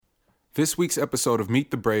This week's episode of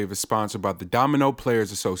Meet the Brave is sponsored by the Domino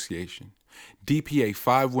Players Association, DPA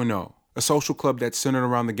 510, a social club that's centered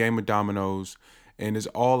around the game of dominoes and is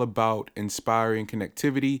all about inspiring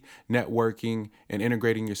connectivity, networking, and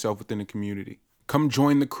integrating yourself within the community. Come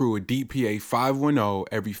join the crew at DPA 510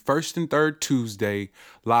 every first and third Tuesday,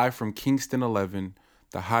 live from Kingston 11,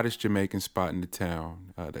 the hottest Jamaican spot in the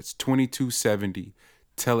town. That's 2270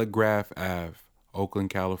 Telegraph Ave, Oakland,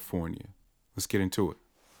 California. Let's get into it.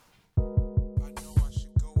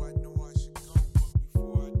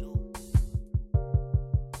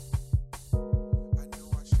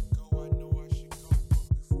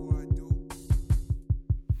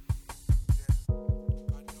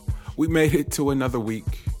 We made it to another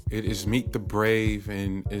week. It is Meet the Brave,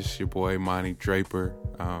 and it's your boy, Monty Draper.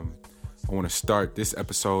 I want to start this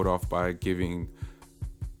episode off by giving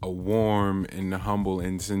a warm and humble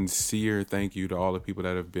and sincere thank you to all the people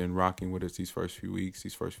that have been rocking with us these first few weeks,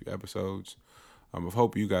 these first few episodes. I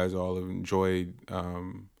hope you guys all have enjoyed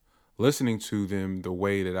listening to them the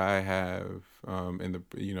way that I have in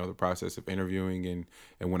the process of interviewing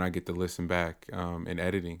and when I get to listen back and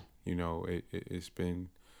editing.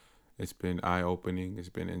 It's been eye-opening. It's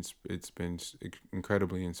been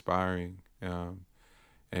incredibly inspiring,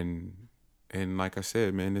 and like I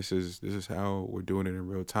said, man, this is how we're doing it in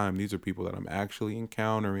real time. These are people that I'm actually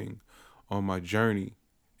encountering on my journey,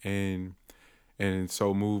 and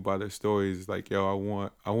so moved by their stories. Like, yo,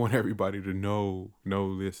 I want everybody to know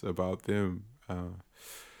this about them,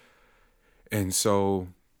 and so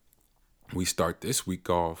we start this week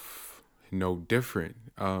off no different,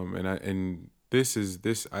 I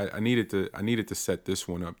needed to set this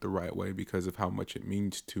one up the right way because of how much it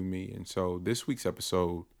means to me. And so this week's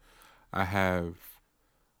episode, I have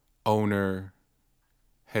owner,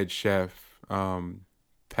 head chef,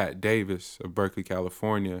 Pat Davis of Berkeley,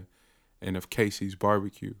 California, and of Casey's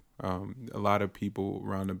Barbecue. A lot of people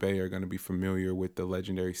around the Bay are going to be familiar with the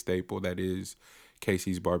legendary staple that is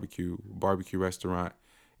Casey's Barbecue restaurant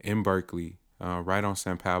in Berkeley, right on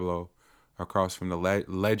San Pablo, across from the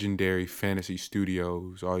legendary Fantasy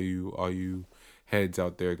Studios. All you heads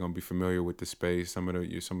out there are gonna be familiar with the space. Some of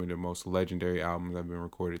the most legendary albums have been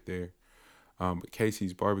recorded there. But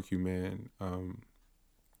Casey's Barbecue, man,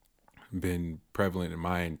 been prevalent in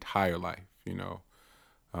my entire life.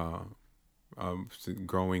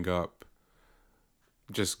 Growing up,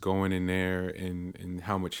 just going in there and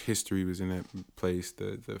how much history was in that place,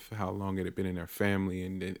 the how long it had been in their family,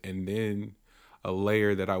 and then a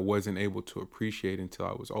layer that I wasn't able to appreciate until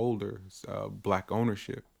I was older, Black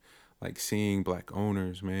ownership, like seeing Black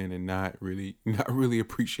owners, man, and not really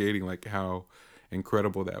appreciating like how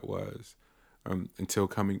incredible that was, until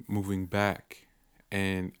moving back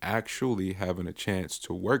and actually having a chance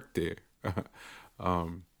to work there.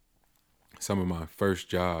 Some of my first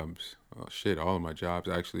jobs, all of my jobs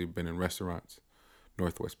actually have been in restaurants.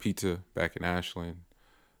 Northwest Pizza back in Ashland,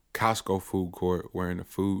 Costco food court, wearing the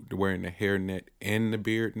hair net and the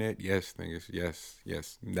beard net. Yes, niggas,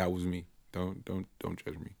 yes, that was me. Don't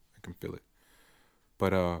judge me. I can feel it.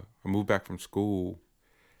 But I moved back from school,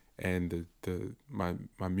 and my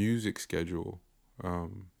music schedule,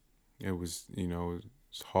 it was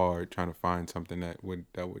it's hard trying to find something that would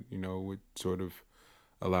sort of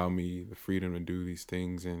allow me the freedom to do these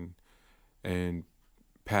things, and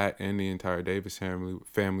Pat and the entire Davis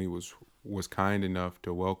family was kind enough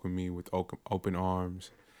to welcome me with open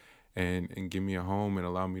arms and give me a home and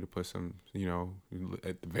allow me to put some,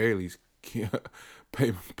 at the very least,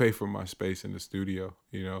 pay for my space in the studio,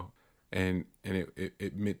 and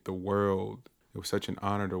it meant the world. It was such an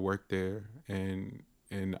honor to work there, and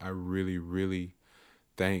I really, really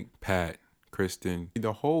thank Pat, Kristen,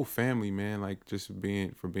 the whole family, man, like just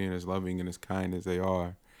being as loving and as kind as they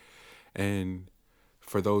are. And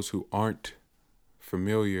for those who aren't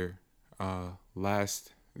familiar,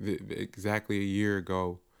 exactly a year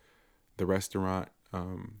ago, the restaurant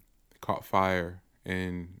caught fire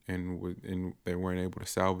and they weren't able to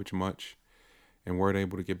salvage much and weren't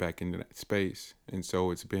able to get back into that space. And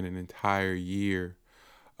so it's been an entire year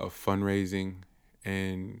of fundraising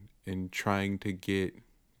and trying to get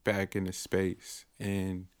back into space.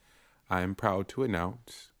 And I am proud to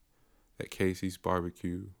announce that Casey's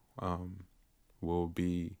Barbecue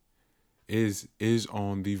is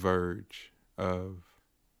on the verge of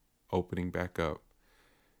opening back up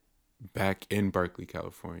back in Berkeley,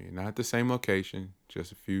 California. Not the same location,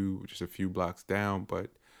 just a few blocks down, but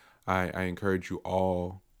I encourage you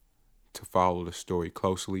all to follow the story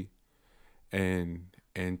closely and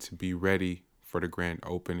to be ready for the grand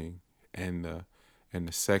opening and the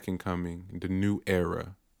second coming, the new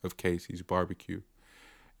era of Casey's Barbecue.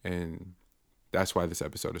 And that's why this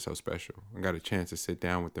episode is so special. I got a chance to sit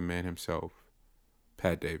down with the man himself,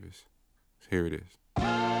 Pat Davis. Here it is.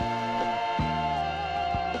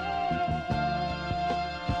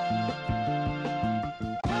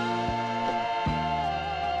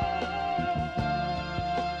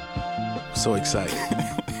 So excited.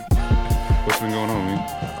 What's been going on, man?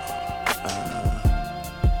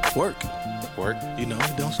 Work. Work? You know,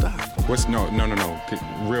 it don't stop. What's no.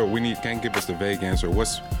 Real. Can't give us the vague answer.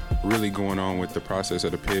 What's really going on with the process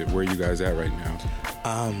of the pit? Where you guys at right now?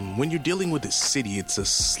 When you're dealing with the city, it's a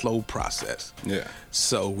slow process. Yeah.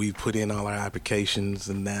 So we put in all our applications,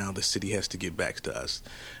 and now the city has to get back to us.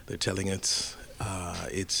 They're telling us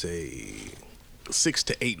it's a 6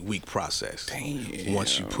 to 8 week process. Damn.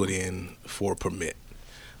 Once you put in for a permit.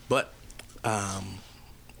 But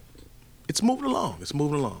it's moving along.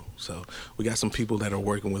 So we got some people that are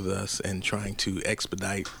working with us and trying to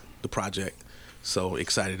expedite the project. So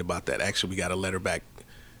excited about that. Actually, we got a letter back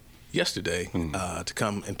yesterday to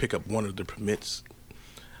come and pick up one of the permits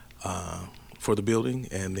for the building,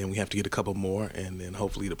 and then we have to get a couple more, and then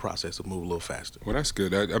hopefully the process will move a little faster. Well, that's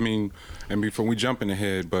good. I mean, and before we jump in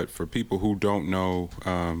ahead, but for people who don't know,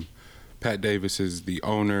 Pat Davis is the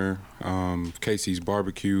owner of Casey's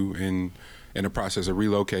Barbecue and in the process of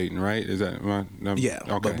relocating, right? Is that right? Yeah,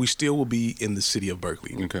 okay. But we still will be in the city of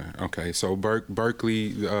Berkeley. Okay. So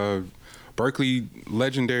Berkeley,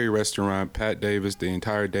 legendary restaurant, Pat Davis, the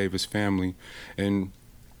entire Davis family, and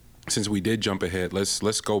since we did jump ahead,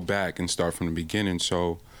 let's go back and start from the beginning.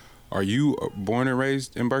 So, are you born and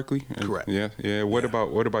raised in Berkeley? Correct. Yeah. What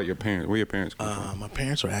about your parents? Where your parents come from? My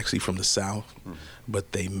parents are actually from the South,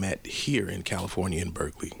 but they met here in California in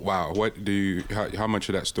Berkeley. Wow. How much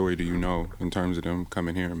of that story do you know in terms of them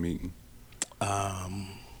coming here and meeting? I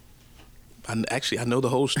know the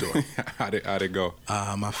whole story. How'd it go?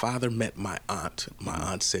 My father met my aunt. My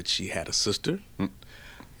aunt said she had a sister.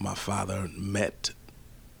 My father met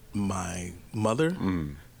my mother,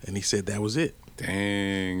 and he said that was it.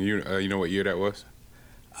 Dang. You know what year that was?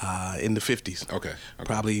 In the 50s. Okay.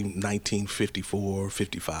 Probably 1954,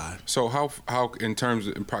 55. So how in terms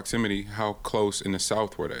of proximity, how close in the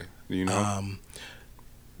South were they? Do you know?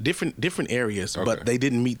 Different areas, but they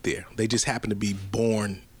didn't meet there. They just happened to be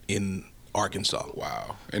born in Arkansas.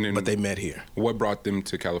 Wow. And then, but they met here. What brought them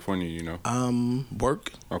to California, you know?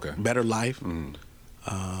 Work. Okay. Better life.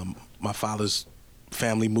 My father's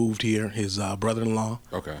family moved here. His brother-in-law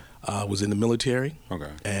was in the military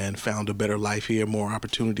and found a better life here, more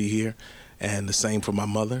opportunity here. And the same for my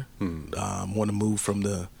mother. Want to move from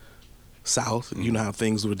the South. You know how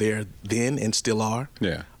things were there then and still are.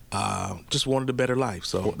 Yeah. Just wanted a better life,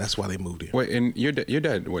 so that's why they moved here. Wait, and your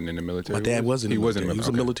dad wasn't in the military? My dad was in the military. He was a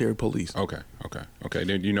okay. military police. Okay.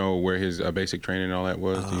 Did you know where his basic training and all that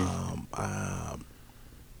was?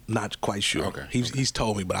 Not quite sure. Okay. He's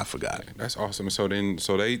told me, but I forgot. That's awesome. So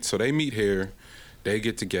they meet here, they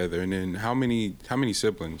get together, and then how many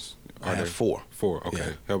siblings are there? I have 4. 4.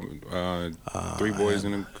 Okay. Yeah. 3 boys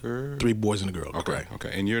and a girl. 3 boys and a girl. Okay. Correct.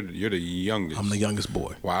 Okay. And you're the youngest. I'm the youngest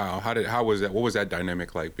boy. Wow. How was that? What was that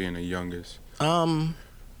dynamic like being the youngest?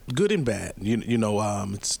 Good and bad. You know,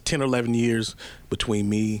 it's 10 or 11 years between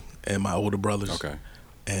me and my older brothers. Okay.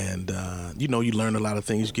 And you learn a lot of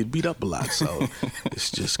things. You get beat up a lot, so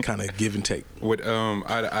it's just kind of give and take.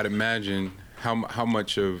 I'd imagine how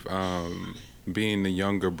much of being the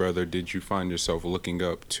younger brother did you find yourself looking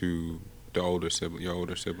up to your older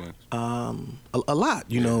siblings? A lot.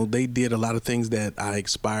 You know, they did a lot of things that I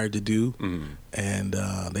aspired to do, and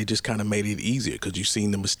they just kind of made it easier because you've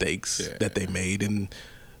seen the mistakes that they made and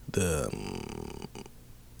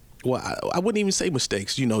I wouldn't even say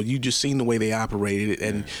mistakes. You know, you just seen the way they operated,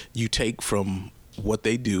 and you take from what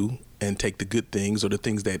they do and take the good things or the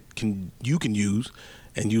things that you can use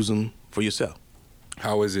and use them for yourself.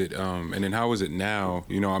 How is it? And then how is it now?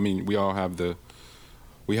 You know, I mean, we have the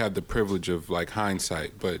privilege of like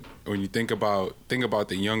hindsight, but when you think about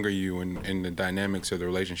the younger you and the dynamics of the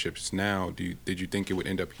relationships now, did you think it would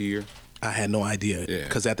end up here? I had no idea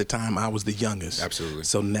because at the time I was the youngest. Absolutely.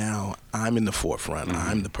 So now I'm in the forefront.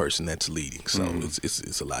 I'm the person that's leading. So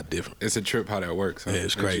it's a lot different. It's a trip how that works. Huh? Yeah,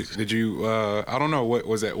 it's crazy. Did you? I don't know. What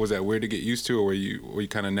was that? Was that weird to get used to, or were you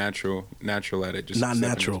kind of natural at it? Just not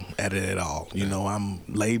natural at it at all. You know, I'm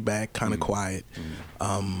laid back, kind of quiet,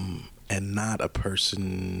 and not a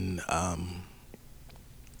person. I'm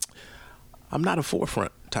not a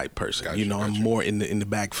forefront type person. Gotcha, I'm more in the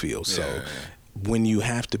backfield. So. When you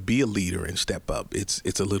have to be a leader and step up, it's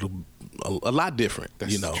a lot different.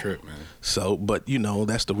 That's the trip, man. So, but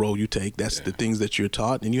that's the role you take. That's the things that you're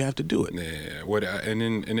taught, and you have to do it. Yeah. And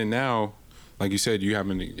then now, like you said, you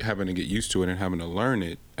having to get used to it and having to learn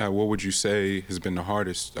it. What would you say has been the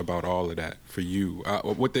hardest about all of that for you?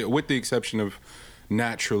 With the exception of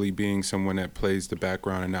naturally being someone that plays the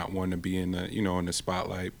background and not wanting to be in the in the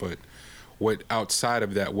spotlight, but what outside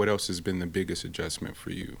of that, what else has been the biggest adjustment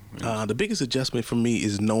for you? The biggest adjustment for me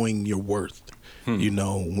is knowing your worth. You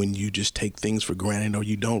know, when you just take things for granted, or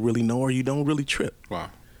you don't really know, or you don't really trip.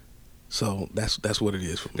 Wow. So that's what it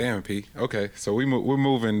is for me. Damn, P. Okay, so we're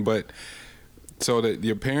moving, but so that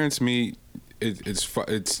your parents meet,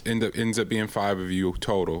 ends up being 5 of you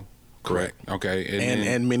total. Correct. Okay.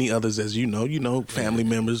 And many others, as you know, family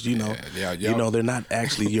members, you know, they're not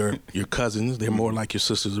actually your cousins. They're more like your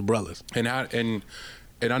sisters or brothers. And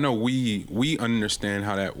I know we understand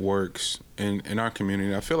how that works in our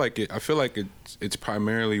community. I feel like it's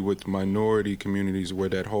primarily with minority communities where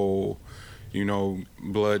that whole,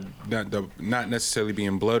 blood, not necessarily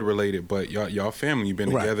being blood related, but y'all family, you've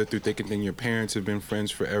been together through thick and thin. Your parents have been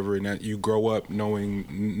friends forever, and that you grow up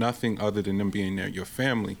knowing nothing other than them being your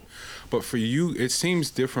family. But for you, it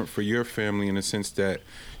seems different for your family in the sense that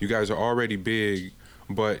you guys are already big,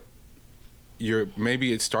 but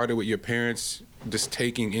maybe it started with your parents just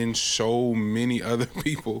taking in so many other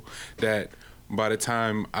people that by the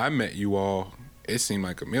time I met you all, it seemed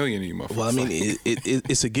like a million of you motherfuckers. Well, I mean,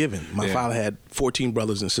 it's a given. My father had 14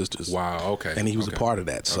 brothers and sisters. Wow, okay. And he was a part of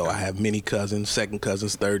that. So I have many cousins, second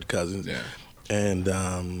cousins, third cousins. Yeah. And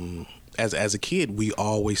as a kid, we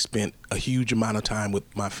always spent a huge amount of time with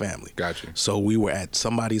my family. Gotcha. So we were at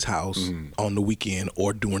somebody's house on the weekend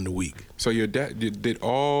or during the week. So your dad, did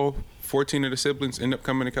all 14 of the siblings end up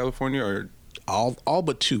coming to California, or? All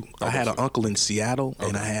but 2. I had an uncle in Seattle,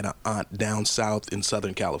 and I had an aunt down south in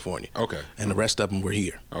Southern California. Okay. And the rest of them were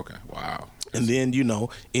here. Okay. Wow. And then,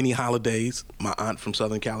 any holidays, my aunt from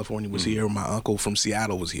Southern California was here. My uncle from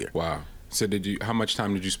Seattle was here. Wow. So how much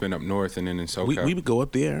time did you spend up north and then in SoCal? We would go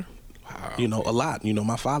up there. Wow. A lot.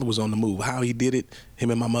 My father was on the move. How he did it,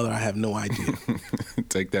 him and my mother, I have no idea.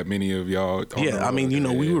 Take that many of y'all. Yeah, I mean,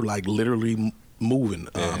 we were like literally moving.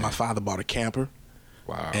 My father bought a camper.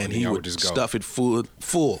 Wow. And he would just stuff it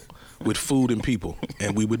full with food and people,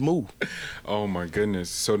 and we would move. Oh my goodness.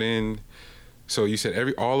 So you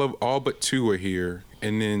said all but 2 are here,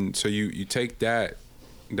 and then so you take that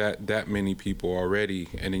many people already,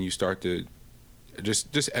 and then you start to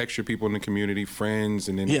just extra people in the community, friends,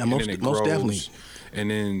 and then most definitely.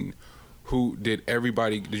 And then did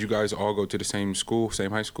you guys all go to the same school,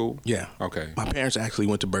 same high school? Yeah. Okay. My parents actually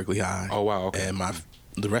went to Berkeley High. Oh wow. Okay. And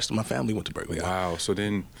the rest of my family went to Berkeley High. Wow. So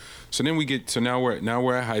then now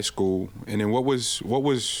we're at high school, and then what were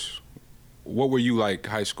you like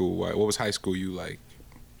high school? What was high school you like?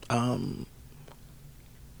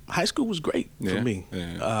 High school was great for me.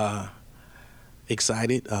 Yeah.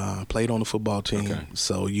 Excited. Played on the football team. Okay.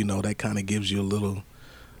 So, that kind of gives you a little,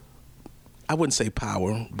 I wouldn't say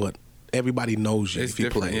power, but everybody knows you if you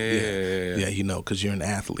play. Yeah, because you're an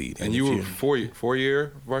athlete. And you were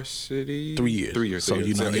 4-year varsity? 3 years. 3 years. So,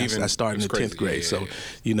 I started in the 10th grade. So,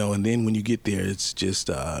 and then when you get there, it's just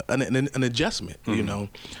an adjustment,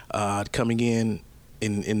 coming in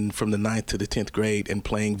from the 9th to the 10th grade and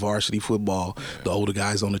playing varsity football. The older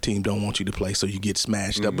guys on the team don't want you to play, so you get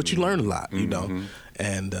smashed up. But you learn a lot,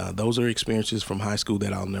 And those are experiences from high school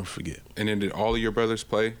that I'll never forget. And then did all of your brothers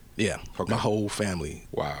play? Yeah. Okay. My whole family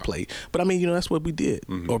played. But I mean, that's what we did,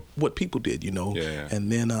 or what people did, Yeah.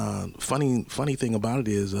 And then funny thing about it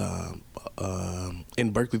is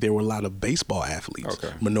in Berkeley, there were a lot of baseball athletes,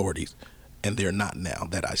 minorities. And they're not now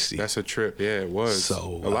that I see. That's a trip. Yeah, it was.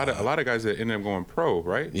 So a lot of guys that ended up going pro,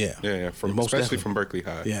 right? Yeah. Yeah. Especially from Berkeley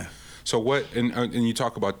High. Yeah. So what? And you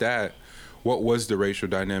talk about that. What was the racial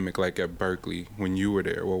dynamic like at Berkeley when you were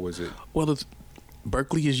there? What was it? Well,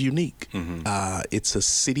 Berkeley is unique. It's a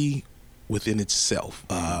city within itself.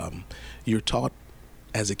 You're taught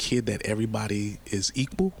as a kid that everybody is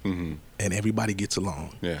equal and everybody gets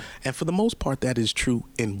along. Yeah. And for the most part, that is true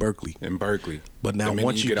in Berkeley. But now,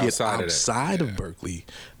 once you get outside of Berkeley,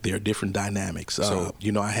 there are different dynamics. So,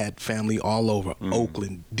 I had family all over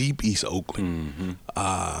Oakland, deep East Oakland,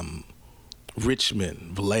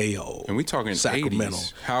 Richmond, Vallejo, and we talking Sacramento.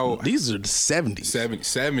 80s. These are the 70s.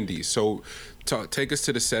 70s. So take us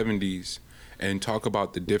to the 70s and talk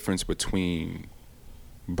about the difference between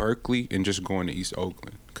Berkeley and just going to East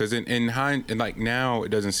Oakland, because like now it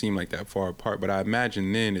doesn't seem like that far apart, but I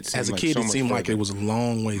imagine then it seemed as a like kid so it seemed much like it was a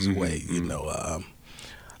long ways away.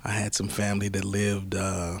 I had some family that lived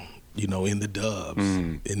in the Dubs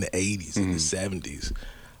in the 80s in the 70s,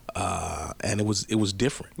 and it was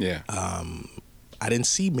different. I didn't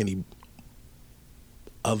see many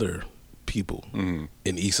other people in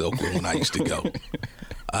East Oakland when I used to go.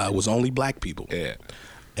 It was only black people. Yeah.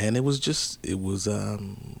 And it was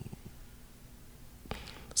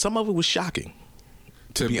some of it was shocking,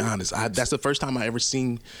 to be honest. That's the first time I ever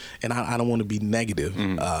seen, and I don't want to be negative,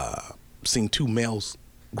 seen two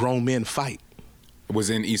grown men fight. Was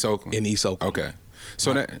in East Oakland? In East Oakland. Okay.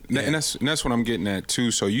 So and that's what I'm getting at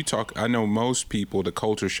too. So I know most people, the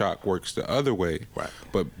culture shock works the other way. Right.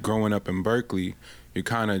 But growing up in Berkeley, you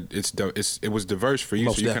kind of it was diverse for you.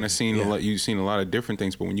 Most so you kind of seen you've seen a lot of different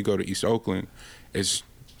things. But when you go to East Oakland, it's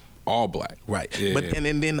all black. Right. Yeah. But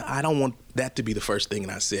and then I don't want that to be the first thing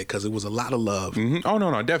that I said, because it was a lot of love. Mm-hmm. Oh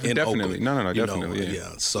no, definitely. Oakland, No, definitely.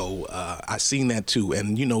 Yeah. So I seen that too,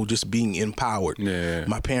 and just being empowered. Yeah.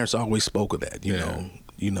 My parents always spoke of that. You know,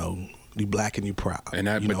 you black and you proud. And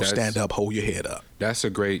stand up, hold your head up. That's a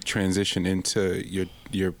great transition into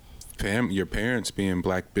your parents being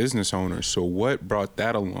black business owners. So what brought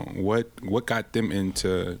that along? What got them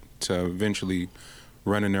into eventually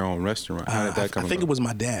running their own restaurant? How did that come about? I think it was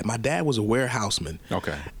my dad. My dad was a warehouseman.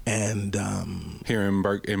 Okay. And here in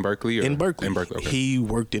Berkeley? In Berkeley. Okay. He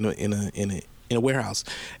worked in a warehouse.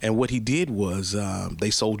 And what he did was they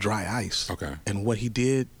sold dry ice. Okay. And what he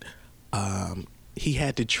did, he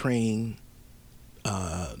had to train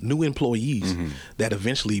new employees that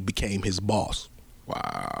eventually became his boss.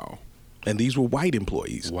 Wow. And these were white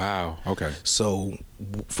employees. Wow. Okay. So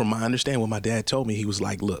from my understanding, what my dad told me, he was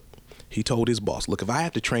like, look, he told his boss, look, if I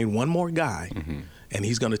have to train one more guy and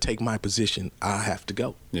he's going to take my position, I have to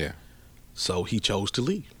go. Yeah. So he chose to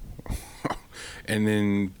leave. And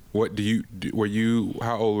then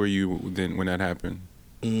how old were you then when that happened?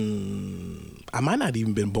 I might not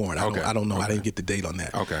even been born. I don't know. Okay. I didn't get the date on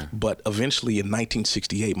that. Okay. But eventually in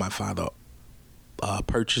 1968, my father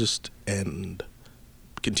purchased and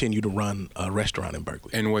continued to run a restaurant in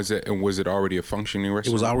Berkeley. And was it already a functioning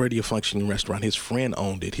restaurant? It was already a functioning restaurant. His friend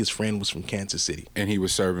owned it. His friend was from Kansas City. And he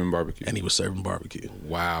was serving barbecue.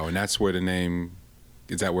 Wow. And that's where the name,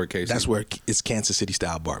 is that where KC? That's where it's Kansas City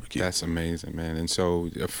style barbecue. That's amazing, man. And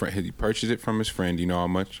so he purchased it from his friend. Do you know how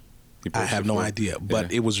much? I have no idea,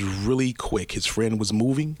 but it was really quick. His friend was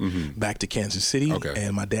moving back to Kansas City,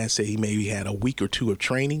 and my dad said he maybe had a week or two of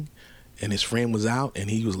training, and his friend was out, and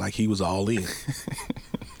he was all in.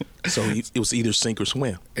 So it was either sink or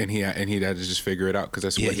swim. And he had to just figure it out, because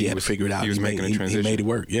that's what he had to figure it out. He was making a transition. He made it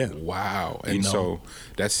work. Yeah. Wow. And so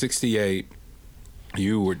that's 68.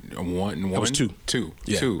 You were one. I was two.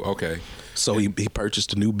 Yeah. Two. Okay. So he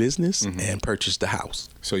purchased a new business and purchased the house.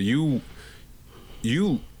 So you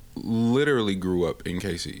literally grew up in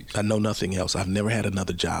KC's. I know nothing else. I've never had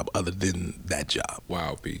another job other than that job.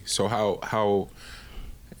 Wow, B. So how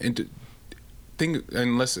and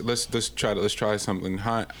let's try something.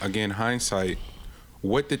 Again, hindsight.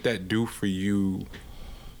 What did that do for you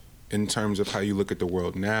in terms of how you look at the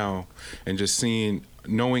world now, and just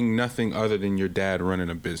knowing nothing other than your dad running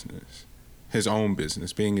a business, his own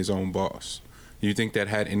business, being his own boss? Do you think that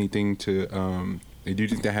had anything to? Do you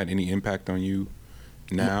think that had any impact on you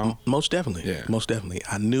now? Most definitely. Yeah. Most definitely.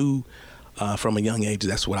 I knew from a young age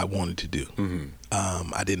that's what I wanted to do.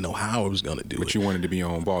 I didn't know how I was going to do it. But you wanted to be your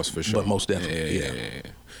own boss for sure. But most definitely, yeah.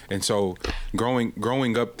 And so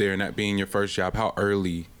growing up there and that being your first job, how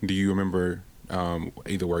early do you remember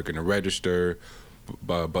either working a register,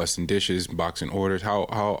 busting dishes, boxing orders?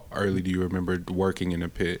 How early do you remember working in a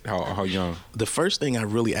pit? How young? The first thing I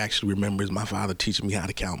really actually remember is my father teaching me how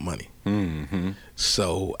to count money.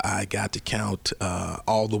 So I got to count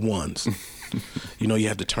all the ones. You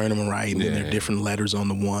have to turn them right, and then there are different letters on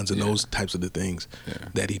the ones, and those types of the things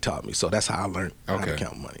that he taught me. So that's how I learned how to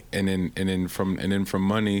count money. And then from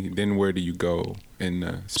money, then where do you go in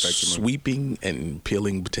the spectrum? Sweeping and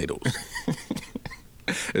peeling potatoes.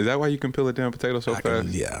 Is that why you can peel a damn potato so fast?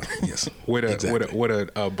 Yeah. Yes. With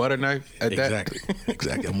a butter knife at that?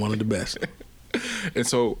 Exactly. I'm one of the best.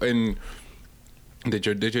 And did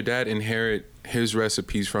your dad inherit his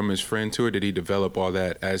recipes from his friend too, or did he develop all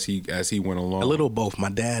that as he went along? A little of both. My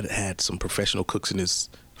dad had some professional cooks in his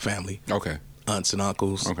family. Okay. Aunts and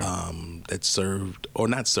uncles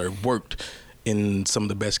that worked in some of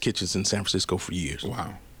the best kitchens in San Francisco for years.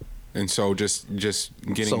 Wow. And so just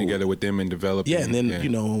getting together with them and developing. Yeah, and then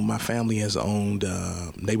my family has owned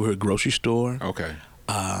a neighborhood grocery store. Okay.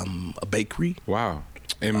 A bakery. Wow.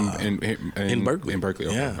 In Berkeley. In Berkeley.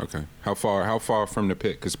 Okay. Yeah. Okay. How far from the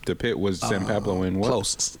pit? Because the pit was San Pablo and what?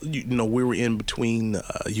 Close. We were in between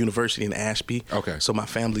University and Ashby. Okay. So my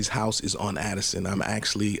family's house is on Addison. I'm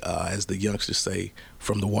actually, as the youngsters say,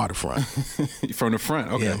 from the waterfront. From the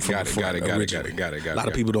front. Okay. Yeah, Got it. A lot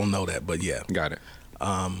of people don't know that, but yeah. Got it.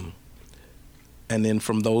 And then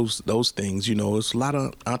from those things, it's a lot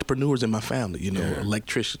of entrepreneurs in my family.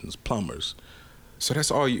 Electricians, plumbers. So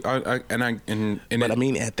that's all you. But I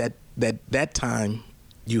mean, at that time,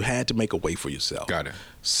 you had to make a way for yourself. Got it.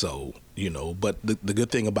 So, but the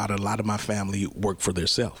good thing about it, a lot of my family work for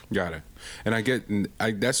themselves. Got it. And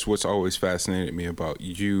that's what's always fascinated me about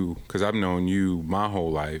you, because I've known you my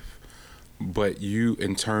whole life, but you,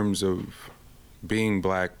 in terms of being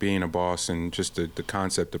black, being a boss, and just the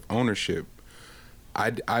concept of ownership,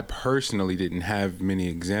 I personally didn't have many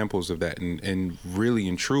examples of that, and really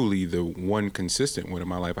and truly the one consistent one in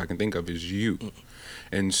my life I can think of is you.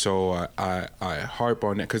 And so I harp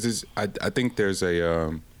on that because I think there's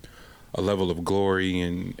a level of glory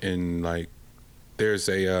and like there's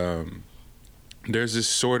this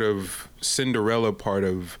sort of Cinderella part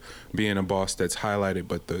of being a boss that's highlighted,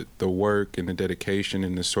 but the work and the dedication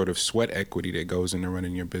and the sort of sweat equity that goes into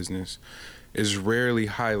running your business is rarely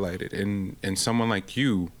highlighted. And someone like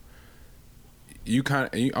you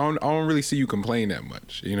I don't really see you complain that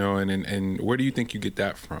much, and where do you think you get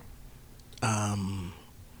that from?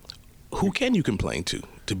 Who can you complain to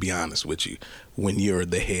be honest with you, when you're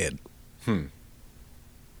the head? Who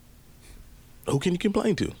can you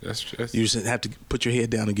complain to? That's you just have to put your head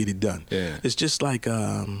down and get it done. Yeah. It's just like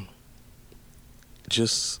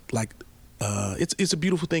it's a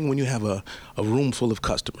beautiful thing when you have a room full of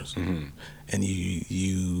customers, and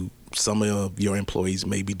you some of your employees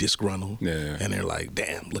may be disgruntled, and they're like,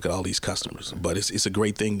 damn, look at all these customers. But it's a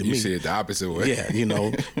great thing to me. You see it the opposite way. Yeah,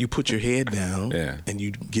 you put your head down, and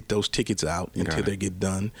you get those tickets out until they get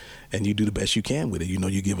done, and you do the best you can with it.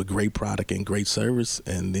 You give a great product and great service,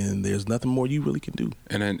 and then there's nothing more you really can do.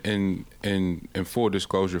 And in full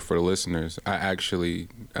disclosure for the listeners, I actually,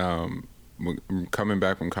 coming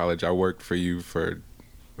back from college, I worked for you for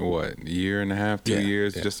a year and a half, 2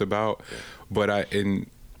 years, just about. Yeah. But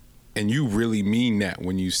and you really mean that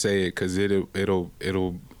when you say it, because it'll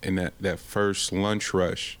in that first lunch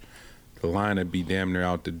rush, the line would be damn near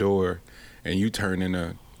out the door, and you turn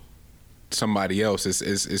into somebody else.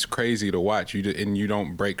 It's crazy to watch you, and you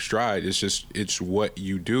don't break stride. It's what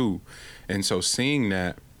you do, and so seeing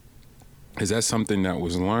that, is that something that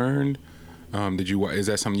was learned? Is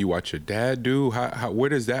that something you watch your dad do? Where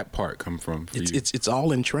does that part come from for you? It's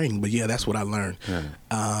all in training, but yeah, that's what I learned.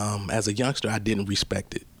 Yeah. As a youngster, I didn't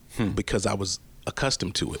respect it because I was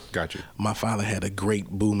accustomed to it. Gotcha. My father had a great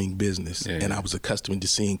booming business, and I was accustomed to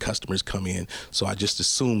seeing customers come in, so I just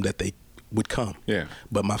assumed that they would come. Yeah.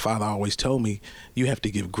 But my father always told me, you have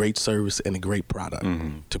to give great service and a great product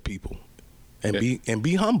to people, and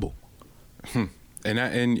be humble.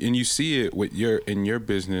 And you see it in your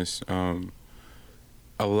business.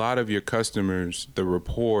 A lot of your customers, the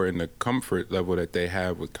rapport and the comfort level that they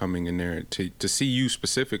have with coming in there to see you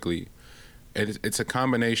specifically, it's a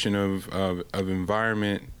combination of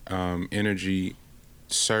environment, energy,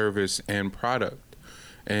 service, and product.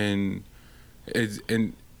 And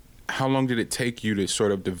how long did it take you to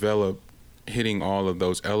sort of develop hitting all of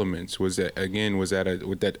those elements? Was that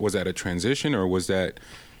a transition, or was that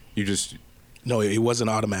you just? No, it wasn't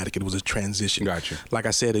automatic. It was a transition. Gotcha. Like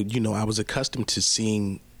I said, I was accustomed to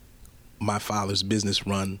seeing my father's business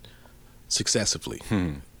run successfully,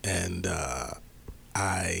 and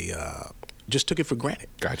I just took it for granted.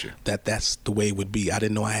 Gotcha. That's the way it would be. I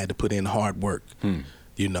didn't know I had to put in hard work. I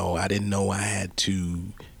didn't know I had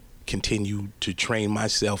to continue to train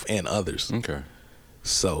myself and others. Okay.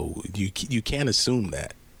 So you can't assume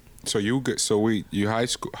that. So your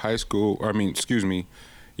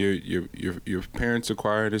parents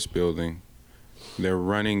acquire this building, they're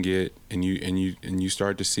running it, and you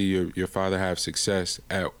start to see your father have success.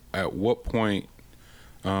 At what point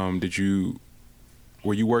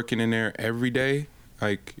were you working in there every day?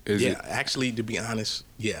 Actually, to be honest,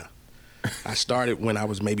 yeah. I started when I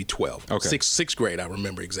was maybe 12. Okay. Sixth grade, I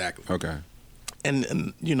remember exactly. Okay.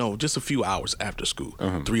 And just a few hours after school,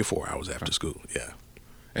 3 or 4 hours after school, yeah.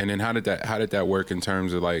 And then how did that work in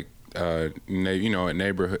terms of like, in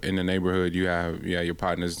the neighborhood, you have your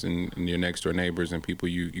partners and your next door neighbors and people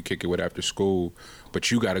you kick it with after school, but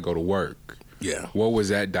you got to go to work. Yeah. What was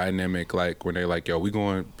that dynamic like when they're like, yo, we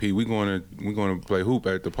going to play hoop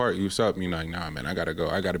at the park? You what's up? And you're like, nah, man, I gotta go.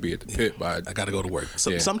 I gotta be at the pit. I gotta go to work.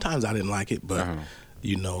 So sometimes I didn't like it, but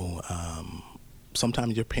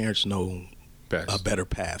sometimes your parents know a better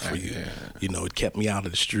path for you. Yeah. It kept me out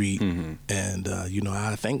of the street, and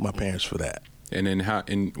I thank my parents for that. And then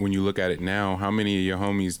when you look at it now, how many of your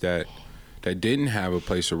homies that didn't have a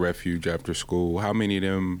place of refuge after school, how many of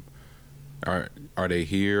them are they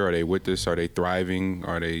here? Are they with us? Are they thriving?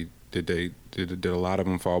 Did a lot of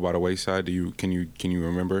them fall by the wayside? Can you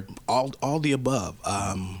remember? All the above.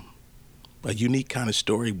 A unique kind of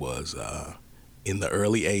story was in the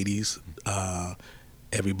early 80s,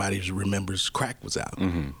 everybody remembers crack was out.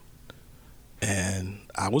 And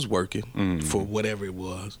I was working for whatever it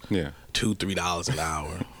was, $2-3 an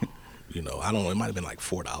hour. You know, I don't know, it might have been like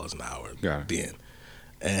 $4 an hour then.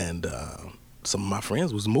 And some of my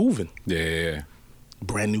friends was moving. Yeah.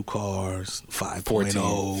 Brand new cars, 5.0s.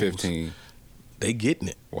 14, 15. They getting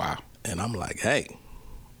it. Wow. And I'm like, hey,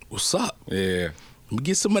 what's up? Yeah. Let me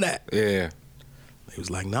get some of that. Yeah. They was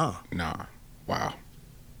like, nah. Wow.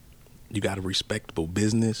 You got a respectable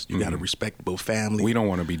business. You got a respectable family. We don't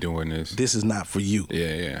want to be doing this. This is not for you.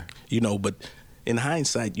 Yeah. You know, but in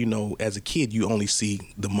hindsight, you know, as a kid, you only see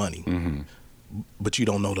the money. But you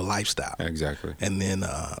don't know the lifestyle. Exactly. And then,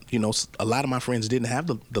 you know, a lot of my friends didn't have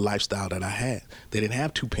the lifestyle that I had. They didn't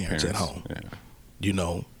have two parents at home. Yeah. You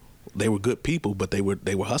know, they were good people, but they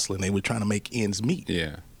were hustling. They were trying to make ends meet.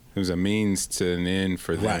 Yeah. It was a means to an end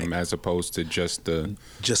for them, as opposed to just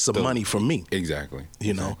some money from me. Exactly.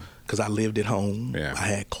 You know, because I lived at home. Yeah. I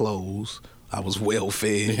had clothes. I was well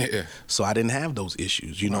fed. Yeah. So I didn't have those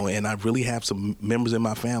issues, you know, and I really have some members in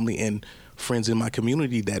my family and friends in my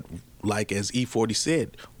community that, like as E40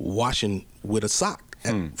 said, washing with a sock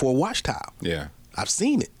for a wash towel. Yeah. I've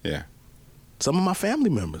seen it. Yeah. Some of my family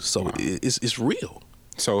members. So it's real.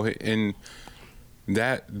 So in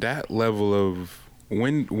that level of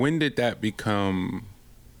when did that become?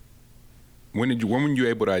 When were you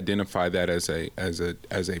able to identify that as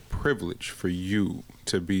a privilege for you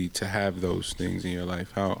to have those things in your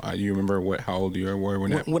life? How you remember how old you were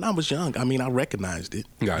when I was young? I mean, I recognized it,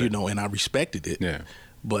 you know, and I respected it. Yeah.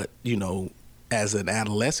 But you know, as an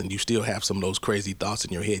adolescent, you still have some of those crazy thoughts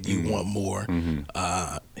in your head. You want more.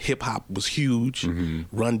 Hip hop was huge.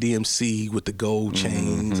 Run DMC with the gold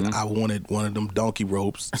chains. I wanted one of them donkey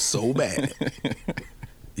ropes so bad.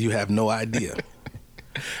 You have no idea.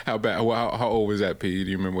 How bad? Well, how old was that, P?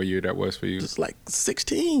 Do you remember what year that was for you? Just like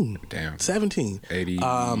 16. Damn. 17.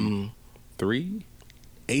 83?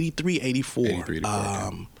 83, 84. 83,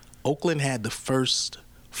 Oakland had the first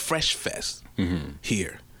Fresh Fest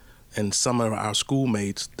here. And some of our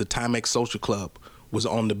schoolmates, the Timex Social Club, was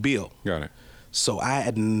on the bill. Got it. So I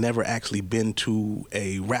had never actually been to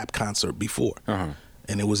a rap concert before.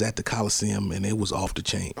 And it was at the Coliseum, and it was off the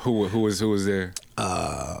chain. Who was there?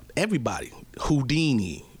 Everybody.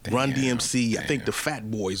 Houdini, Run DMC. I think the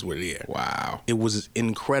Fat Boys were there. Wow. It was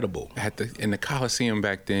incredible. In the Coliseum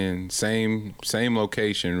back then, same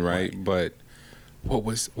location, right? But what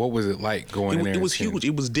was it like going in there? It was huge.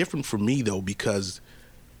 It was different for me though, because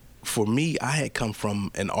for me, I had come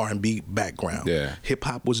from an R&B background. Yeah. Hip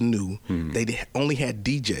hop was new. They only had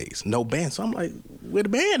DJs, no band. So I'm like, where the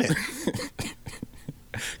band at?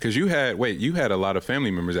 Because you had a lot of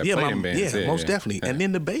family members that played in bands. Yeah, most definitely. Yeah. And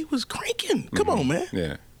then the Bay was cranking. Come on, man.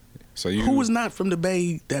 Yeah. So who was not from the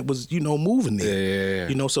Bay that was, you know, moving there? Yeah.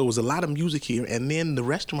 You know, so it was a lot of music here. And then the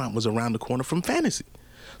restaurant was around the corner from Fantasy.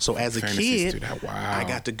 So as a kid, I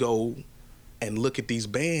got to go and look at these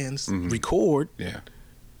bands record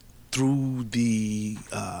through the,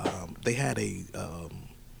 they had a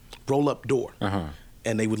roll-up door.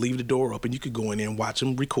 And they would leave the door open. You could go in there and watch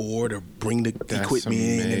them record or bring the equipment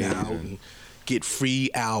in and out and get free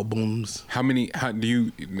albums. How do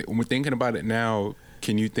you, when thinking about it now,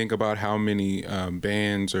 can you think about how many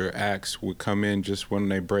bands or acts would come in just when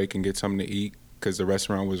they break and get something to eat because the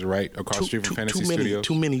restaurant was right across the street from Fantasy Studios?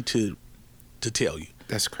 Too many to tell you.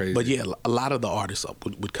 That's crazy. But yeah, a lot of the artists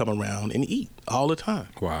would come around and eat all the time.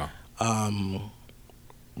 Wow.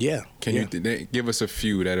 Yeah. Can you give us a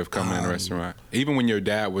few that have come in the restaurant? Even when your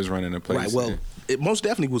dad was running the place. Right. Well, it most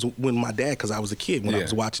definitely was when my dad, because I was a kid when I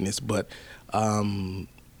was watching this. But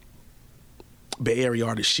Bay Area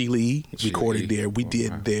artist Sheila recorded there. We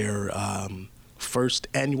did their first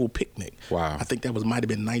annual picnic. Wow. I think that might have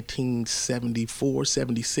been 1974,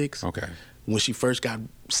 76. Okay. When she first got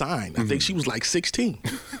signed. I think she was like 16.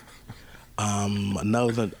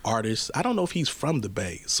 Another artist, I don't know if he's from the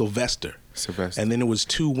Bay, Sylvester. And then there was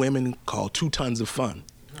two women called 2 Tons of Fun.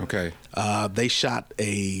 Okay. They shot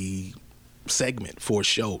a segment for a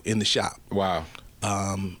show in the shop. Wow.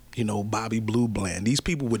 You know, Bobby Blue Bland. These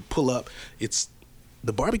people would pull up.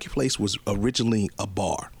 The barbecue place was originally a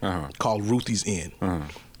bar called Ruthie's Inn.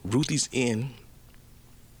 Ruthie's Inn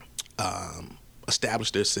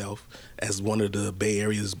established itself as one of the Bay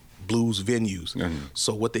Area's blues venues.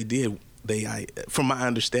 So what they did, from my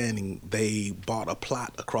understanding, they bought a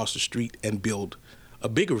plot across the street and built a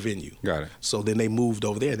bigger venue. Got it. So then they moved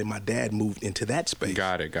over there. Then my dad moved into that space.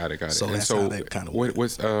 Got it. So that's how that kind of went.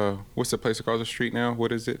 What's the place across the street now?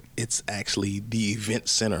 What is it? It's actually the event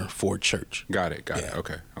center for a church. Got it.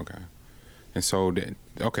 Okay. And so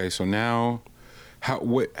so now,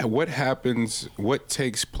 what happens? What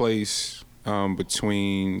takes place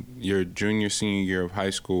between your senior year of high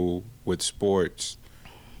school with sports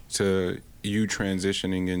to you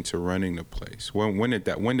transitioning into running the place?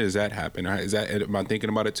 When does that happen? Am I thinking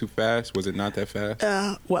about it too fast? Was it not that fast?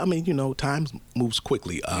 Well, I mean, time moves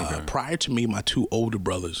quickly. Okay. Prior to me, my two older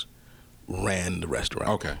brothers ran the restaurant.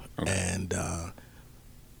 Okay. And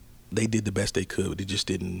they did the best they could, but it just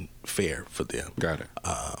didn't fare for them. Got it.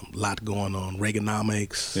 A lot going on,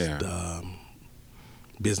 Reaganomics, the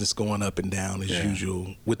business going up and down as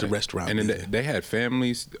usual with the restaurant. And then they had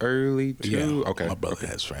families early too? Yeah, Okay. my brother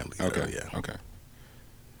has family early, yeah. Okay.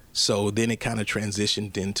 So then it kind of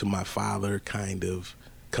transitioned into my father kind of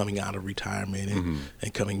coming out of retirement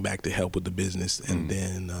and coming back to help with the business. And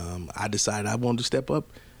then I decided I wanted to step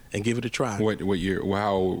up and give it a try. What year?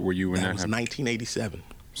 How old were you when that was happened? 1987.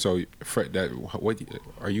 So, Fred,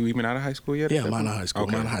 are you even out of high school yet? Yeah, I'm out of high school.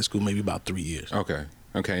 Okay. I'm out of high school maybe about 3 years. Okay.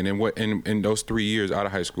 And then what? In those 3 years out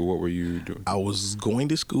of high school, what were you doing? I was going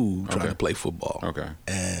to school trying to play football. Okay.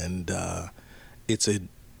 And it's a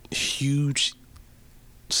huge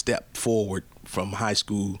step forward from high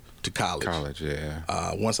school to college. College,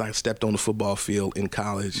 yeah. Once I stepped on the football field in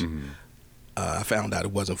college, I found out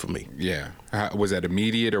it wasn't for me. Yeah. Was that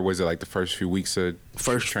immediate, or was it like the first few weeks of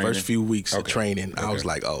training? First few weeks of training, Okay. I was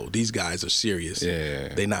like, oh, these guys are serious. Yeah.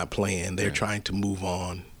 They're not playing. They're trying to move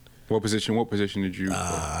on. What position did you play?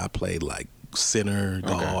 I played like center,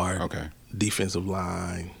 guard, defensive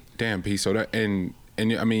line. Damn, P. So that and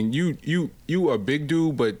I mean, you a big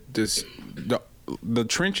dude, but the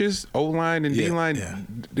trenches, O line and D line,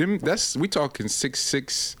 that's we talking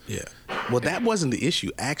 6'6". Yeah. Well, that wasn't the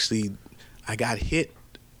issue. Actually, I got hit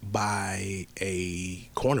by a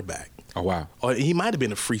cornerback. Oh wow. Or he might have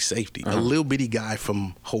been a free safety, a little bitty guy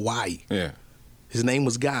from Hawaii. Yeah. His name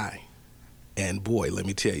was Guy, and boy, let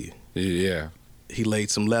me tell you. Yeah. He laid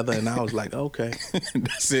some leather, and I was like, okay.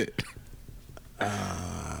 That's it.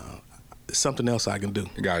 Something else I can do.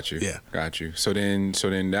 Got you. Yeah. Got you. So then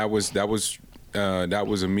that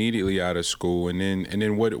was immediately out of school, and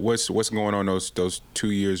then what's going on those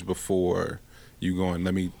 2 years before you going,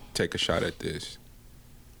 let me take a shot at this?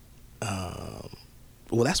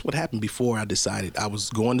 Well, that's what happened before I decided. I was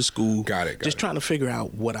going to school. Got it. Just trying to figure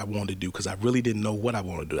out what I wanted to do, because I really didn't know what I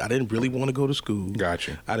wanted to do. I didn't really want to go to school. Got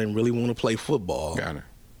you. I didn't really want to play football. Got it.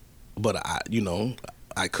 But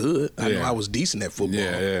I could. I know I was decent at football.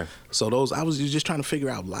 Yeah. So I was just trying to figure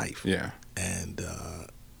out life. Yeah. And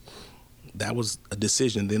that was a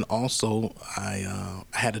decision. Then also I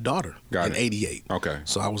had a daughter in '88. Okay.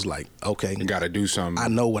 So I was like, okay, you got to do something. I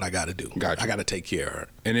know what I got to do. Gotcha. I got to take care of her.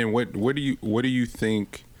 And then what do you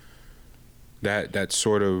think that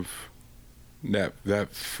sort of that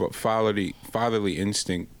fatherly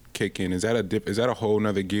instinct kick in? Is that a whole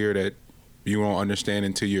nother gear that you won't understand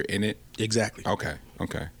until you're in it? Exactly. Okay.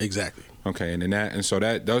 Exactly. Okay, so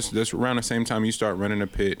that's around the same time you start running a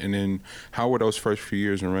pit. And then how were those first few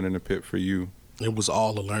years in running a pit for you? It was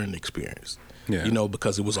all a learning experience. Yeah.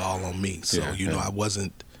 Because it was all on me. So I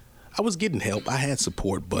was getting help. I had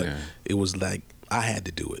support, but it was like I had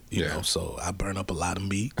to do it. You know, so I burned up a lot of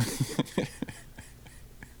meat. I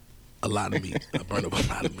burned up a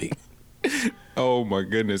lot of meat. Oh my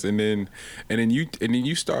goodness! And then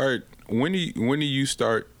you start. When do you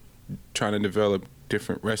start trying to develop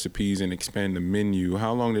different recipes and expand the menu?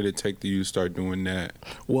 How long did it take you to start doing that?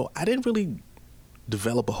 Well, I didn't really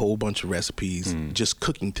develop a whole bunch of recipes, just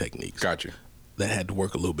cooking techniques. Got you. That had to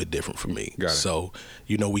work a little bit different for me. Got it. So,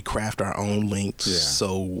 we craft our own links. Yeah.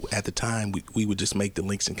 So at the time, we would just make the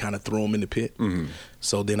links and kind of throw them in the pit. Mm-hmm.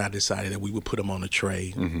 So then I decided that we would put them on a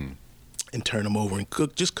tray and turn them over and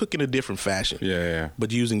cook in a different fashion. Yeah.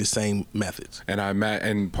 But using the same methods.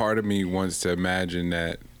 And part of me wants to imagine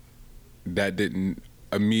that didn't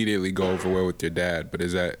immediately go over well with your dad. But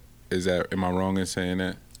is that am I wrong in saying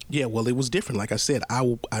that? Yeah, well, it was different. Like I said,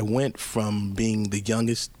 I went from being the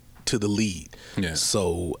youngest to the lead. Yeah.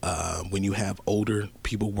 So when you have older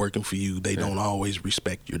people working for you, they don't always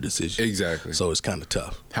respect your decision. Exactly. So it's kind of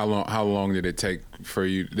tough. How long did it take for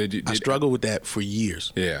you? I struggled with that for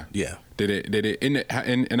years. Yeah. Yeah. Did it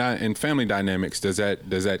in family dynamics? Does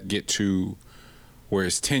that get to where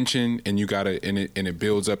it's tension and you gotta and it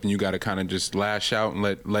builds up and you gotta kind of just lash out and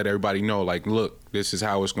let everybody know, like, look, this is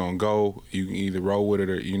how it's gonna go. You can either roll with it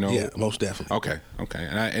or Yeah, most definitely. Okay.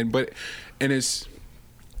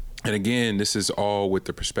 And again, this is all with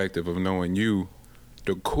the perspective of knowing you,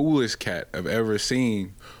 the coolest cat I've ever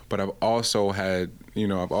seen. But I've also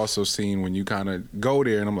seen when you kind of go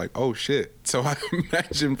there and I'm like, oh shit. So I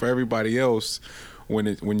imagine for everybody else,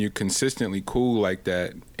 when you're consistently cool like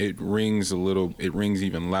that, it rings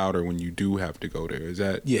even louder when you do have to go there. Is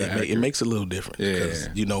that it makes a little difference. Yeah.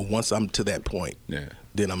 Because, once I'm to that point,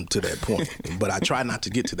 then I'm to that point. But I try not to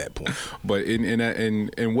get to that point. But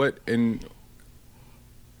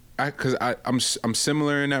I'm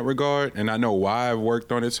similar in that regard, and I know why I've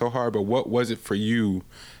worked on it so hard. But what was it for you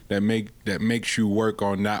that makes you work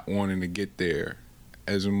on not wanting to get there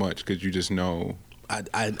as much, because you just know?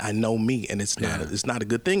 I know me, and it's not a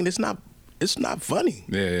good thing, and it's not funny.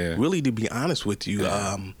 Yeah. Really, to be honest with you,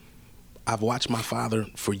 Yeah. I've watched my father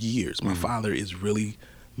for years. My father is really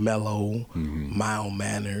mellow, mild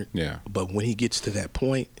mannered. Yeah. But when he gets to that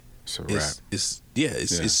point, It's a wrap. It's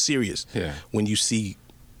serious. Yeah. When you see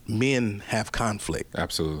men have conflict,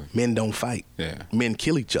 Absolutely. men don't fight. Yeah. Men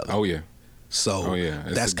kill each other. Oh yeah. So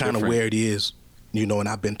It's that's kind of where it is, and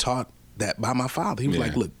I've been taught that by my father. He was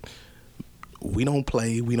like, look, we don't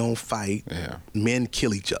play, we don't fight. Yeah. Men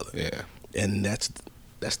kill each other. Yeah. And that's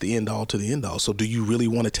the end all to the end all. So do you really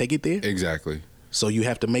want to take it there? Exactly. So you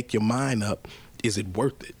have to make your mind up, is it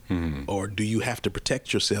worth it? Mm-hmm. Or do you have to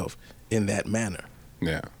protect yourself in that manner?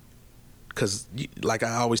 Yeah. Because like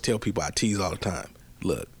I always tell people, I tease all the time,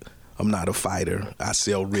 look, I'm not a fighter. I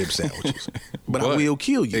sell rib sandwiches, but I will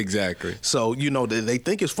kill you. Exactly. So they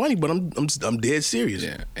think it's funny, but I'm dead serious.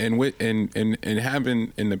 Yeah, and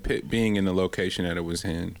having in the pit, being in the location that it was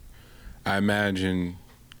in, I imagine,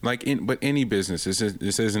 but any business,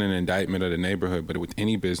 this isn't an indictment of the neighborhood, but with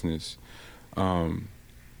any business,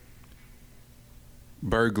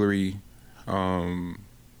 burglary,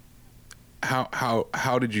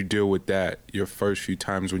 how did you deal with that your first few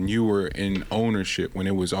times when you were in ownership, when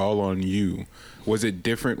it was all on you? Was it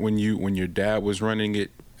different when your dad was running it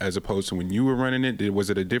as opposed to when you were running it? Was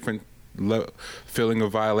it a different feeling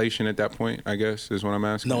of violation at that point, I guess, is what I'm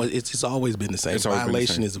asking? No, it's always been the same.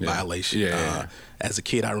 Violation is a violation. Yeah. As a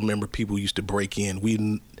kid, I remember people used to break in.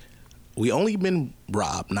 We only been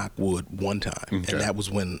robbed, knock wood, one time, and that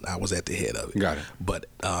was when I was at the head of it. Got it. But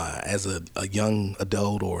as a young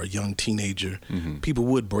adult or a young teenager, people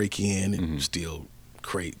would break in and steal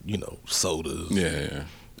crate, sodas. Yeah.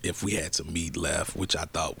 If we had some meat left, which I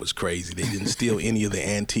thought was crazy, they didn't steal any of the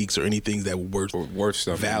antiques or anything that were worth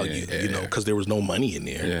something, value, because there was no money in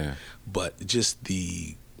there. Yeah. But just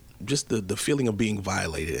the feeling of being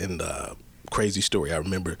violated, and crazy story. I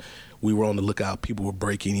remember we were on the lookout. People were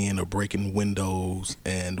breaking in or breaking windows,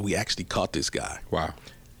 and we actually caught this guy. Wow.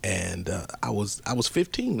 And I was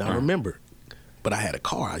 15. I remember, but I had a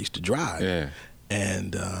car I used to drive. Yeah.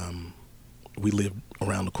 And we lived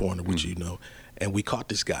around the corner, which and we caught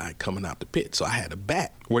this guy coming out the pit. So I had a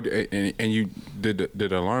bat. What and you did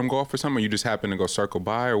the alarm go off or something? Or you just happened to go circle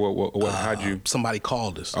by, or what? How'd you? Somebody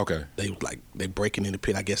called us. Okay. They breaking in the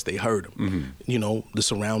pit. I guess they heard him. The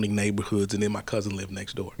surrounding neighborhoods, and then my cousin lived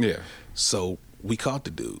next door. Yeah. So we caught the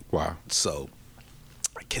dude. Wow. So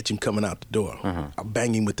I catch him coming out the door. I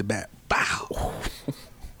bang him with the bat. Bow.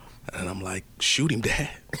 And I'm like, shoot him, Dad.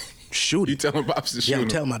 Shoot him. You telling Pops to shoot him? Yeah, I'm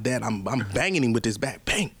telling my dad, I'm banging him with this bat.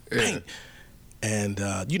 Bang, bang. And,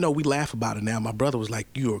 we laugh about it now. My brother was like,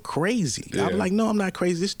 you're crazy. Yeah. I'm like, no, I'm not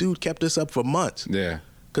crazy. This dude kept us up for months. Yeah.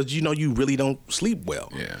 Because, you really don't sleep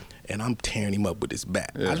well. Yeah. And I'm tearing him up with this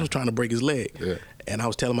bat. Yeah. I was just trying to break his leg. Yeah. And I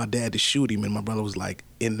was telling my dad to shoot him. And my brother was like,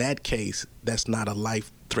 in that case, that's not a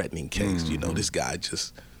life-threatening case. This guy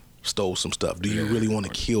just stole some stuff. Do you really want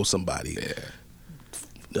to kill somebody? Yeah.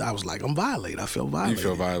 I was like, I'm violated. I felt violated. You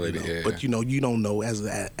feel violated, yeah. But, you don't know, as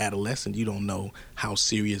an adolescent, you don't know how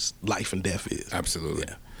serious life and death is. Absolutely.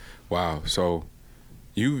 Yeah. Wow. So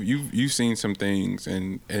you've seen some things,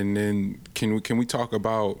 and then can we talk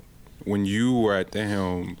about when you were at the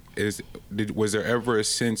helm? Was there ever a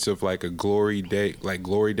sense of like a glory day, like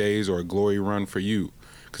glory days or a glory run for you?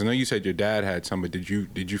 Because I know you said your dad had some, but did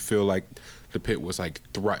you feel like the pit was like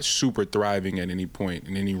super thriving at any point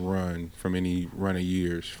in any run from any run of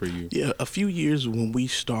years for you? Yeah, a few years when we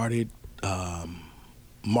started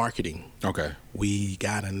marketing. Okay. We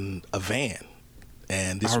got a van,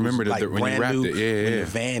 and this I remember was like when brand you wrapped new. it. Yeah, when yeah. the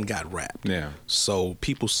van got wrapped. Yeah. So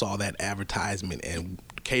people saw that advertisement, and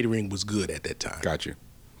catering was good at that time. Got you.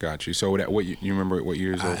 So you remember what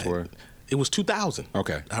years those were? It was 2000.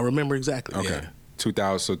 Okay. I remember exactly. Okay. Yeah.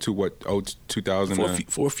 2000. So 2000.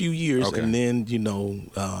 For a few years, Okay. and then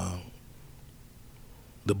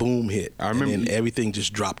the boom hit. I remember, and then everything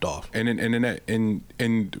just dropped off. And in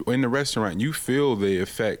the restaurant, you feel the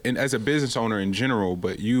effect, and as a business owner in general,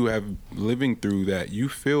 but you have living through that, you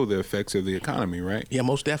feel the effects of the economy, right? Yeah,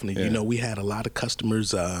 most definitely. Yeah. We had a lot of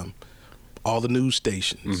customers. All the news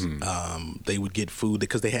stations, they would get food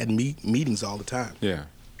because they had meetings all the time. Yeah.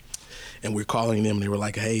 And we're calling them, and they were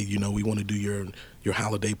like, hey, you know, we want to do your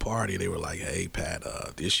holiday party. They were like, hey, Pat,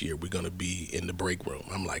 this year we're going to be in the break room.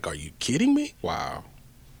 I'm like, are you kidding me? Wow.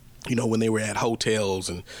 You know, when they were at hotels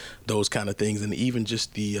and those kind of things, and even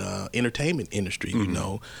just the entertainment industry, you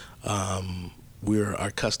know, we're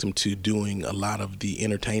accustomed to doing a lot of the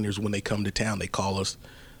entertainers when they come to town. They call us,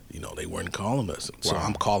 you know, they weren't calling us. So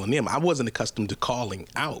I'm calling them. I wasn't accustomed to calling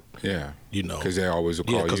out. Yeah. You know. Because they always would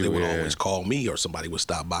call you. Yeah, because they would always call me, or somebody would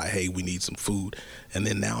stop by, hey, we need some food. And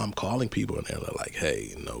then now I'm calling people, and they're like,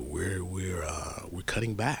 hey, you know, we're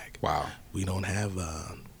cutting back. Wow. We don't have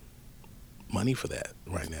money for that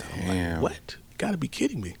right now. Damn. Like, what? You got to be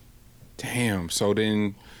kidding me. Damn. So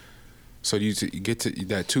then, you get to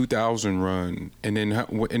that 2000 run, and then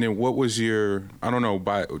what was your, I don't know,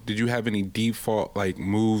 did you have any default like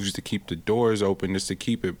moves to keep the doors open, just to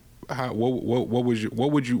keep it? What was your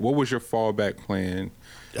fallback plan?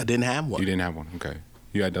 I didn't have one. You didn't have one. Okay.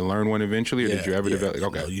 You had to learn one eventually, or did you ever develop?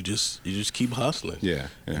 Okay. No, you just keep hustling. Yeah.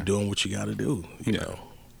 And doing what you got to do. You know.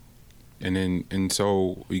 And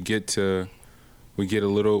so we get a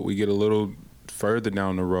little further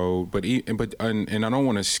down the road, but I don't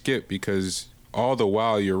want to skip, because all the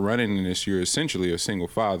while you're running in this, you're essentially a single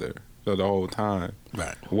father. So the whole time,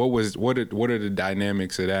 right? What are the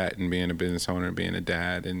dynamics of that, and being a business owner, and being a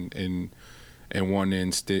dad, and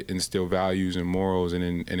wanting to instill values and morals,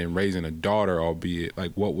 and then raising a daughter, albeit,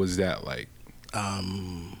 like, what was that like?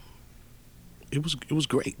 It was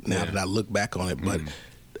great now that I look back on it, but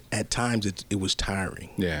at times it was tiring.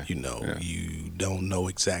 Yeah, you know, you don't know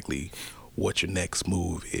exactly what your next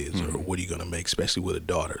move is, or what are you going to make, especially with a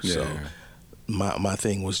daughter. Yeah. So my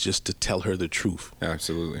thing was just to tell her the truth.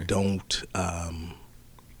 Absolutely. Don't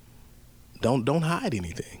hide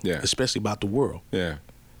anything. Yeah. Especially about the world. Yeah.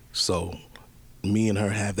 So me and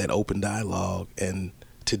her have that open dialogue, and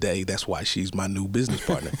today that's why she's my new business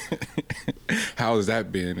partner. How has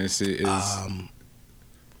that been?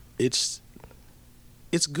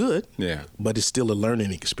 It's good. Yeah. But it's still a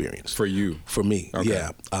learning experience. For you. For me. Okay.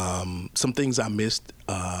 Yeah. Some things I missed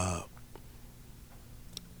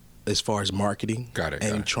as far as marketing. Got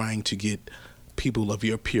it. Trying to get people of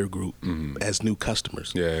your peer group as new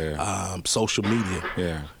customers. Yeah. Social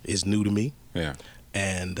media is new to me. Yeah.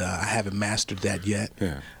 And I haven't mastered that yet.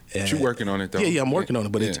 Yeah. But you're working on it, though. Yeah, I'm working on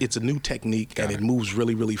it, but it's a new technique, and it moves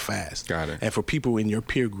really, really fast. Got it. And for people in your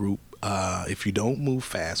peer group, if you don't move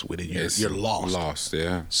fast with it, you're lost. Lost,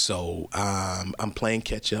 yeah. So I'm playing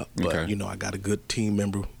catch up, but you know, I got a good team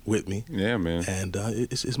member with me. Yeah, man. And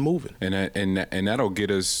it's moving. And that'll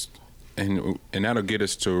get us, and that'll get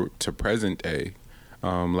us to present day.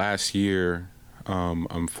 Last year,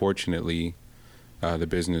 unfortunately, the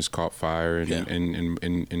business caught fire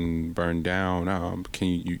and burned down. Can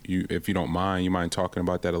you, if you don't mind, you mind talking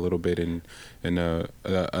about that a little bit, and the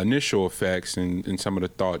initial effects and some of the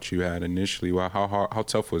thoughts you had initially? Well, how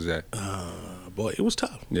tough was that? Boy, it was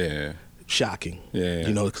tough. Yeah. Shocking. Yeah.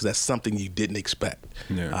 You know, because that's something you didn't expect.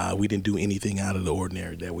 Yeah. We didn't do anything out of the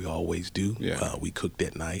ordinary that we always do. Yeah. We cooked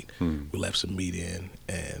at night. We left some meat in,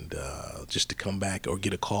 and just to come back or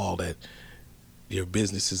get a call that your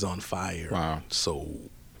business is on fire. Wow. So,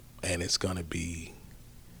 and it's gonna be,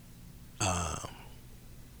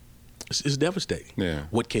 it's devastating. Yeah.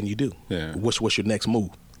 What can you do? Yeah. What's your next move?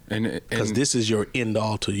 Because this is your end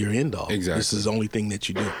all to your end all. Exactly. This is the only thing that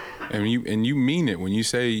you do. And you mean it when you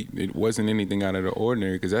say it wasn't anything out of the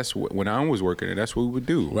ordinary, because that's when I was working it, that's what we would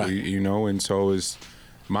do. Right. You know, and so it's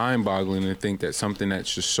mind-boggling to think that something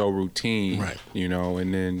that's just so routine. Right. You know,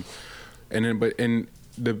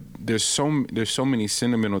 there's so many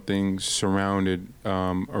sentimental things surrounded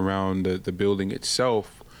around the building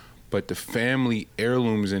itself, but the family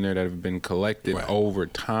heirlooms in there that have been collected over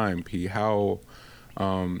time. P, how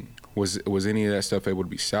was any of that stuff able to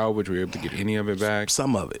be salvaged? Were you able to get any of it back?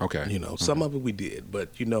 Some of it. Okay. You know, some of it we did,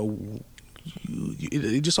 but you know,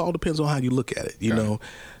 it just all depends on how you look at it. You know,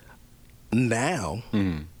 now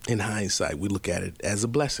in hindsight, we look at it as a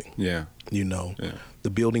blessing. Yeah. You know, the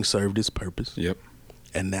building served its purpose. Yep.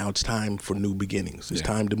 And now it's time for new beginnings. It's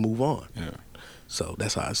time to move on. Yeah. So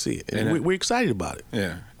that's how I see it. And we're excited about it.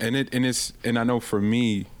 Yeah. And I know for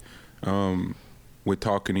me, with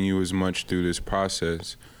talking to you as much through this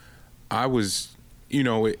process, I was, you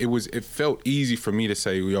know, it felt easy for me to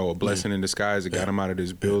say, yo, a blessing in disguise that got him out of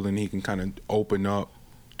this building. He can kind of open up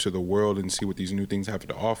to the world and see what these new things have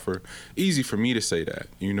to offer. Easy for me to say that,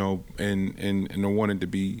 you know, and I wanted to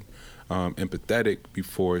be empathetic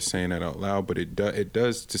before saying that out loud, but it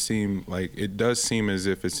does seem as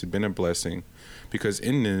if it's been a blessing, because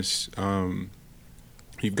in this,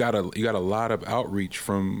 you've got a lot of outreach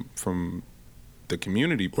from the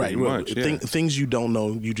community pretty Right. much. Yeah. Things you don't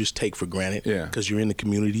know, you just take for granted. Yeah. Because you're in the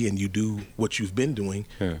community and you do what you've been doing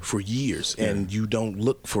for years, and you don't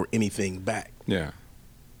look for anything back. Yeah.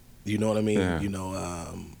 You know what I mean? Yeah.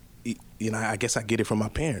 I guess I get it from my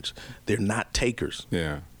parents. They're not takers.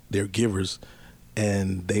 Yeah. They're givers,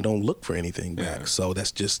 and they don't look for anything back. Yeah. So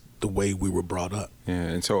that's just the way we were brought up. Yeah,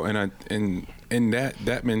 and so and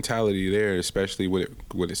that mentality there, especially when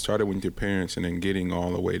it started with your parents, and then getting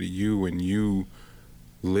all the way to you, and you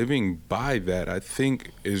living by that, I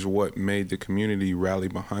think is what made the community rally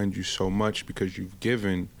behind you so much, because you've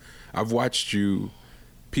given. I've watched people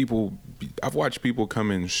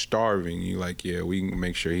come in starving. You like, yeah, we can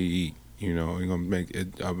make sure he eat. You know, we're gonna make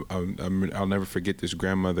it. I'll never forget this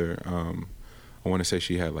grandmother. I want to say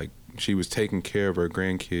she was taking care of her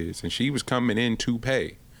grandkids, and she was coming in to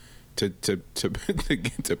pay, to to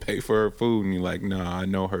pay for her food. And you're like, nah, I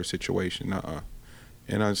know her situation.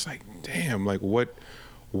 And I was like, damn, like what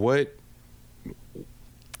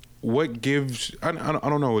gives? I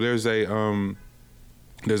don't know. There's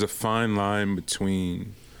a fine line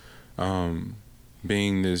between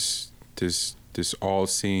being this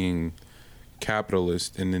all-seeing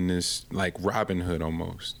capitalist and then this like Robin Hood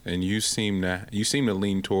almost, and you seem to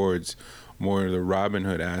lean towards more of the Robin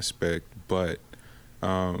Hood aspect, but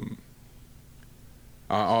I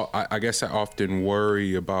guess I often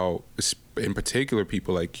worry about, in particular,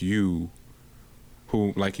 people like you,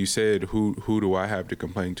 who, like you said, who do I have to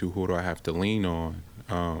complain to? Who do I have to lean on?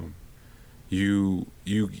 You'll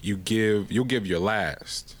give your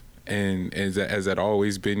last. And has that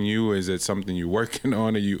always been you? Is it something you're working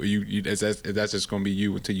on, or that's just gonna be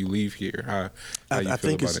you until you leave here? How you I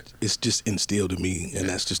feel think about it? it's just instilled in me, and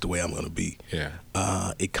that's just the way I'm gonna be. Yeah.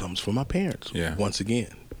 It comes from my parents. Yeah. Once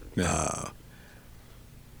again. Yeah.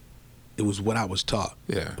 It was what I was taught.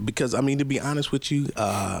 Yeah. Because I mean, to be honest with you,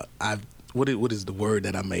 what is the word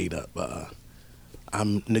that I made up?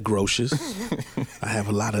 I'm negrocious. I have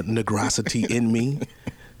a lot of negrosity in me.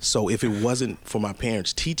 So if it wasn't for my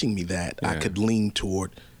parents teaching me that, I could lean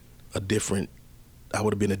toward I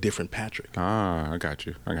would have been a different Patrick. I got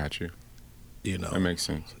you. You know, That makes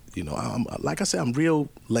sense. You know, I'm like I said, I'm real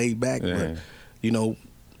laid back, but you know,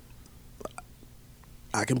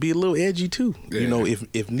 I can be a little edgy too. Yeah. You know,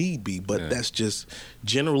 if need be. But that's just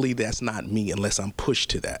generally that's not me unless I'm pushed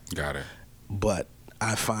to that. Got it. But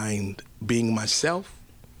I find being myself,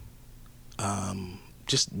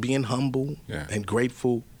 just being humble and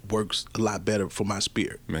grateful works a lot better for my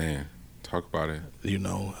spirit. Man, talk about it. You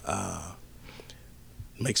know,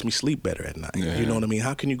 makes me sleep better at night. Yeah. You know what I mean?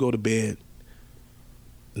 How can you go to bed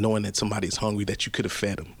knowing that somebody's hungry, that you could have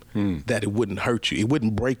fed them, that it wouldn't hurt you, it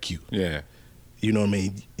wouldn't break you? Yeah. You know what I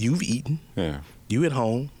mean? You've eaten. Yeah. You at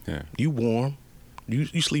home. Yeah. You warm.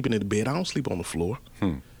 You sleeping in the bed. I don't sleep on the floor.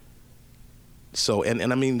 So, and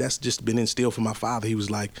I mean, that's just been instilled from my father. He was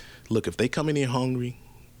like, look, if they come in here hungry,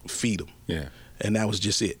 feed them. Yeah. And that was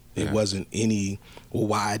just it. It wasn't any, well,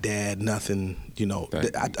 why, Dad, nothing. You know,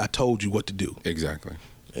 I told you what to do. Exactly.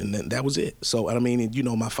 And then that was it. So, I mean, you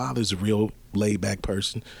know, my father's a real laid-back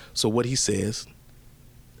person. So what he says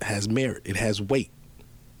has merit. It has weight.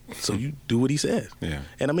 So you do what he says. Yeah.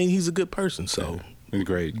 And, I mean, he's a good person, so. He's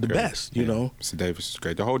great. The best, you know. Mr. Davis is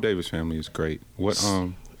great. The whole Davis family is great.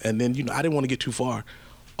 And then, you know, I didn't want to get too far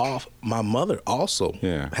off. My mother also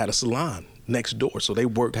had a salon next door, so they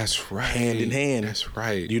worked hand in hand. That's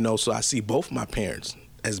right. You know, so I see both my parents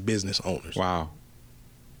as business owners. Wow.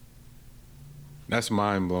 That's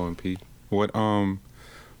mind blowing, Pete. What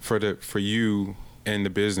for you and the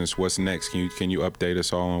business, what's next? Can you update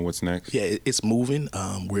us all on what's next? Yeah, it's moving.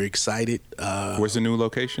 We're excited. Where's the new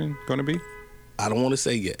location going to be? I don't want to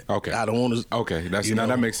say yet. Okay. I don't want to. Okay,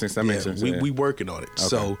 that makes sense. That makes sense. We working on it. Okay.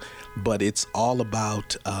 So, but it's all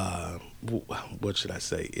about what should I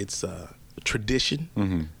say? It's tradition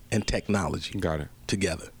and technology. Got it.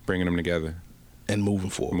 Together. Bringing them together. And moving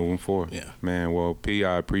forward. Yeah. Man, well, P,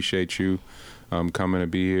 I appreciate you coming to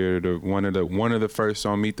be here. One of the first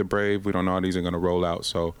on Meet the Brave. We don't know how these are going to roll out,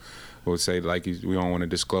 so we'll say like we don't want to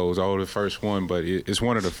disclose the first one, but it's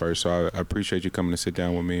one of the first. So I appreciate you coming to sit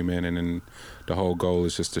down with me, man. And then the whole goal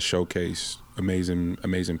is just to showcase amazing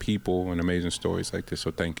people and amazing stories like this.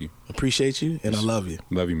 So thank you. Appreciate you, and I love you.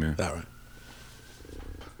 Love you, man. All right.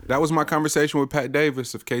 That was my conversation with Pat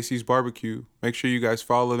Davis of Casey's Barbecue. Make sure you guys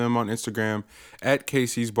follow them on Instagram at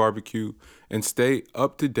Casey's Barbecue and stay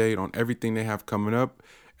up to date on everything they have coming up,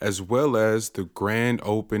 as well as the grand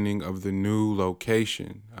opening of the new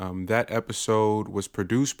location. That episode was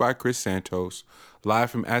produced by Chris Santos,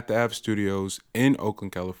 live from At the Ave Studios in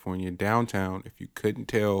Oakland, California, downtown, if you couldn't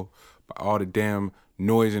tell all the damn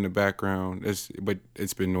noise in the background. But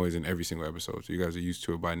it's been noise in every single episode, so you guys are used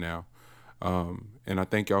to it by now. And I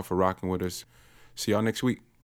thank y'all for rocking with us. See y'all next week.